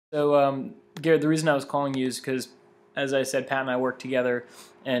So, Garrett, the reason I was calling you is because, as I said, Pat and I work together,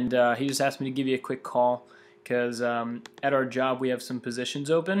 and he just asked me to give you a quick call because at our job we have some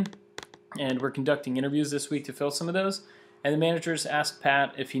positions open, and we're conducting interviews this week to fill some of those. And the managers asked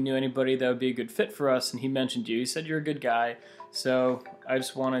Pat if he knew anybody that would be a good fit for us, and he mentioned you. He said you're a good guy, so I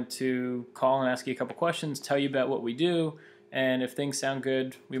just wanted to call and ask you a couple questions, tell you about what we do, and if things sound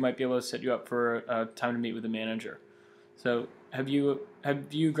good, we might be able to set you up for a time to meet with the manager. So, have you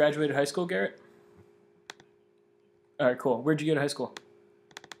graduated high school, Garrett? All right, cool. Where'd you go to high school?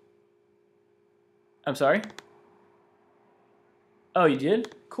 I'm sorry. Oh, you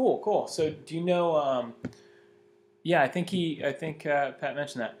did? Cool, cool. So, do you know? Yeah, I think Pat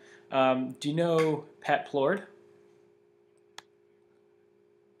mentioned that. Do you know Pat Plord?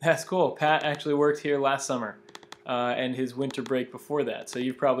 That's cool. Pat actually worked here last summer, and his winter break before that. So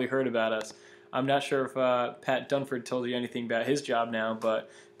you've probably heard about us. I'm not sure if Pat Dunford told you anything about his job now, but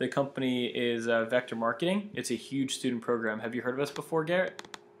the company is Vector Marketing. It's a huge student program. Have you heard of us before, Garrett?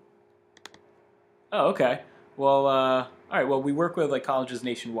 Oh, okay. Well, all right. Well, we work with like colleges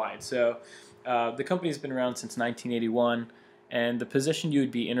nationwide. So the company's been around since 1981, and the position you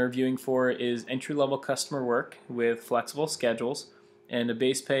would be interviewing for is entry-level customer work with flexible schedules and a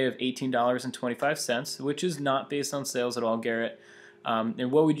base pay of $18.25, which is not based on sales at all, Garrett.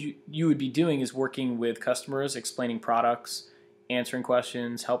 And what would you would be doing is working with customers, explaining products, answering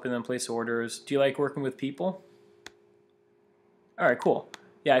questions, helping them place orders. Do you like working with people? All right, cool.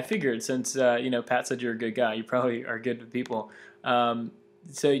 Yeah, I figured since Pat said you're a good guy, you probably are good with people. Um,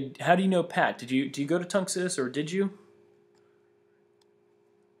 so how do you know Pat? Do you go to Tunxis or did you?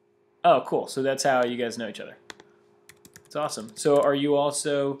 Oh, cool. So that's how you guys know each other. It's awesome. So are you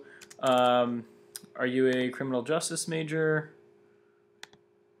also are you a criminal justice major?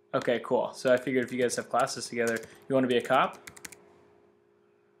 Okay, cool. So I figured if you guys have classes together, you want to be a cop?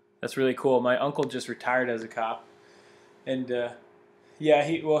 That's really cool. My uncle just retired as a cop, and yeah,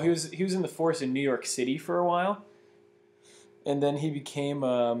 he was in the force in New York City for a while, and then he became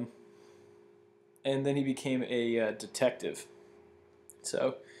a detective.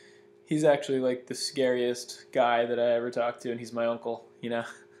 So he's actually like the scariest guy that I ever talked to, and he's my uncle. I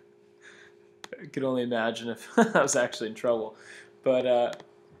could only imagine if I was actually in trouble. But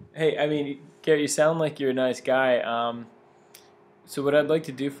hey, I mean, Gary, you sound like you're a nice guy. So what I'd like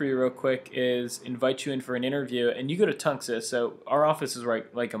to do for you real quick is invite you in for an interview, and you go to Tunxis, so our office is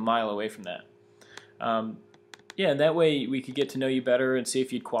right like a mile away from that. Um, yeah, and that way we could get to know you better and see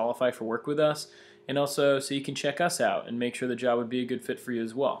if you'd qualify for work with us, and also so you can check us out and make sure the job would be a good fit for you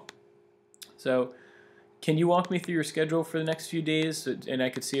as well. So, can you walk me through your schedule for the next few days, and I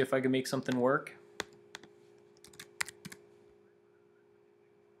could see if I can make something work?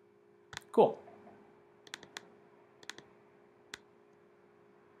 Cool.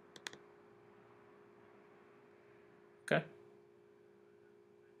 Okay.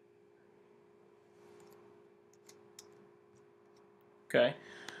 Okay.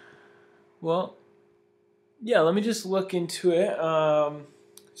 Well, yeah, let me just look into it.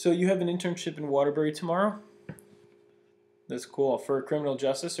 So you have an internship in Waterbury tomorrow? That's cool. For criminal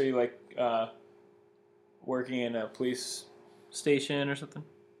justice, are you like working in a police station or something?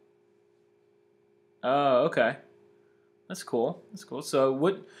 Oh, okay. That's cool. That's cool. So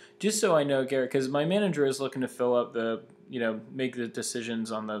what? Just so I know, Garrett, because my manager is looking to fill up make the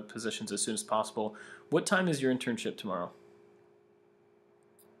decisions on the positions as soon as possible. What time is your internship tomorrow?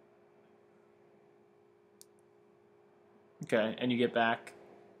 Okay, and you get back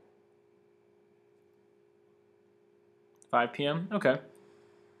 5 p.m. Okay.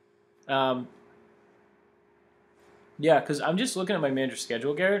 Um, yeah, because I'm just looking at my manager's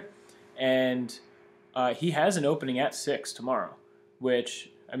schedule, Garrett, and he has an opening at 6 tomorrow. Which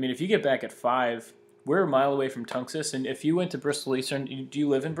I mean, if you get back at 5, we're a mile away from Tunxis, and if you went to Bristol Eastern, do you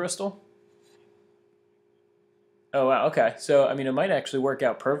live in Bristol? Oh wow, okay. So I mean, it might actually work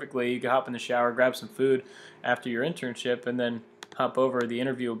out perfectly. You could hop in the shower, grab some food after your internship, and then hop over. The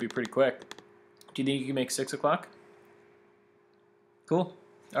interview will be pretty quick. Do you think you can make 6 o'clock? Cool.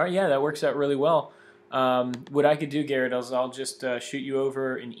 All right, yeah, that works out really well. What I could do, Garrett, is I'll just shoot you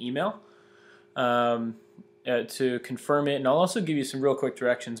over an email um, to confirm it, and I'll also give you some real quick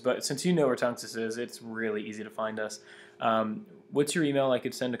directions. But since you know where Tunxis is, it's really easy to find us. What's your email I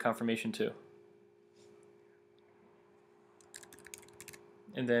could send a confirmation to?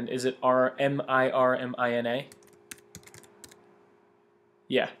 And then is it RMIRMINA?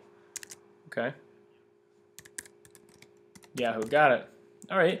 Yeah. Okay. Yahoo. Got it.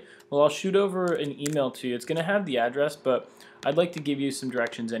 All right. Well, I'll shoot over an email to you. It's going to have the address, but I'd like to give you some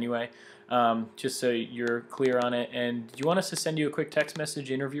directions anyway. just so you're clear on it. And do you want us to send you a quick text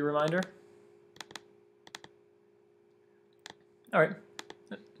message interview reminder? All right.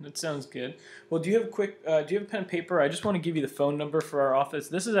 That sounds good. Well, do you have do you have pen and paper? I just want to give you the phone number for our office.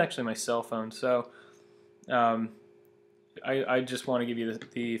 This is actually my cell phone, so I just want to give you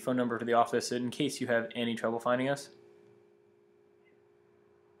the phone number for the office in case you have any trouble finding us.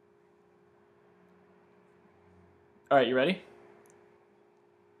 All right, you ready?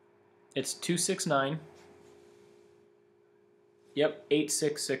 It's 269. Yep,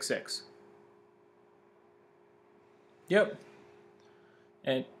 8666. Yep.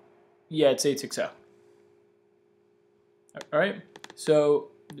 And yeah, it's 860. All right. So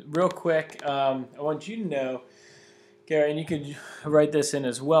real quick, I want you to know, Gary, and you could write this in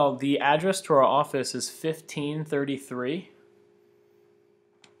as well. The address to our office is 1533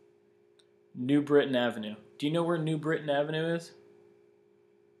 New Britain Avenue. Do you know where New Britain Avenue is?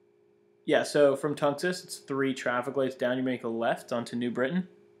 Yeah, so from Tunxus, it's 3 traffic lights down. You make a left onto New Britain.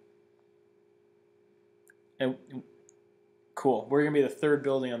 And cool. We're going to be the 3rd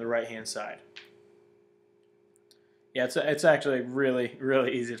building on the right-hand side. Yeah, it's actually really,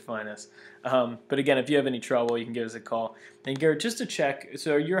 really easy to find us. But again, if you have any trouble, you can give us a call. And Garrett, just to check,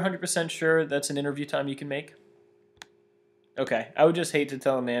 so you're 100% sure that's an interview time you can make? Okay. I would just hate to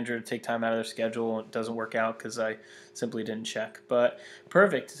tell a manager to take time out of their schedule and it doesn't work out because I simply didn't check. But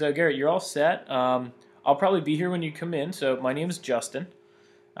perfect. So Garrett, you're all set. I'll probably be here when you come in. So my name is Justin.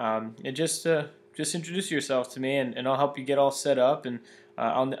 And just introduce yourself to me, and I'll help you get all set up. And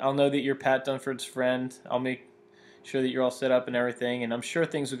I'll know that you're Pat Dunford's friend. I'll make sure that you're all set up and everything. And I'm sure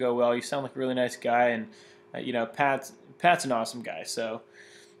things will go well. You sound like a really nice guy, and you know Pat's an awesome guy. So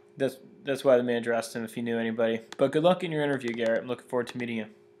that's why the manager asked him if he knew anybody. But good luck in your interview, Garrett. I'm looking forward to meeting you.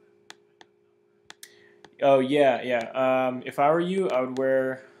 Oh yeah. If I were you, I would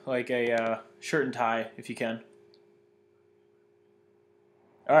wear like a shirt and tie if you can.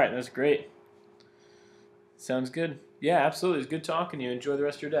 All right, that's great. Sounds good. Yeah, absolutely. It's good talking to you. Enjoy the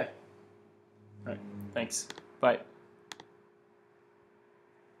rest of your day. All right. Thanks. Bye.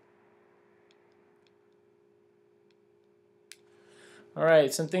 All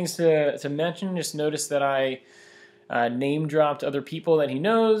right. Some things to mention. Just notice that I name dropped other people that he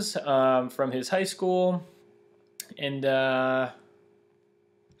knows from his high school. And, I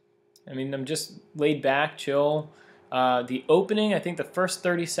mean, I'm just laid back, chill. The opening, I think the first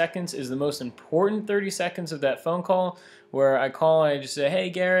 30 seconds is the most important 30 seconds of that phone call, where I call and I just say, "Hey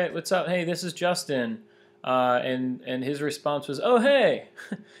Garrett, what's up? Hey, this is Justin," and his response was, "Oh hey,"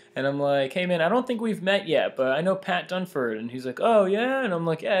 and I'm like, "Hey man, I don't think we've met yet, but I know Pat Dunford," and he's like, "Oh yeah," and I'm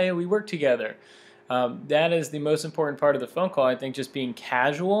like, "Yeah, we work together." That is the most important part of the phone call. I think just being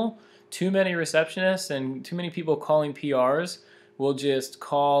casual. Too many receptionists and too many people calling PRs will just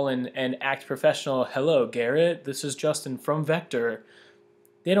call and act professional. "Hello, Garrett. This is Justin from Vector."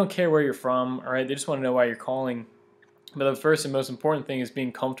 They don't care where you're from, all right? They just want to know why you're calling. But the first and most important thing is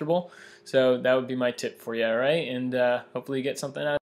being comfortable. So that would be my tip for you, all right? And hopefully you get something out of it.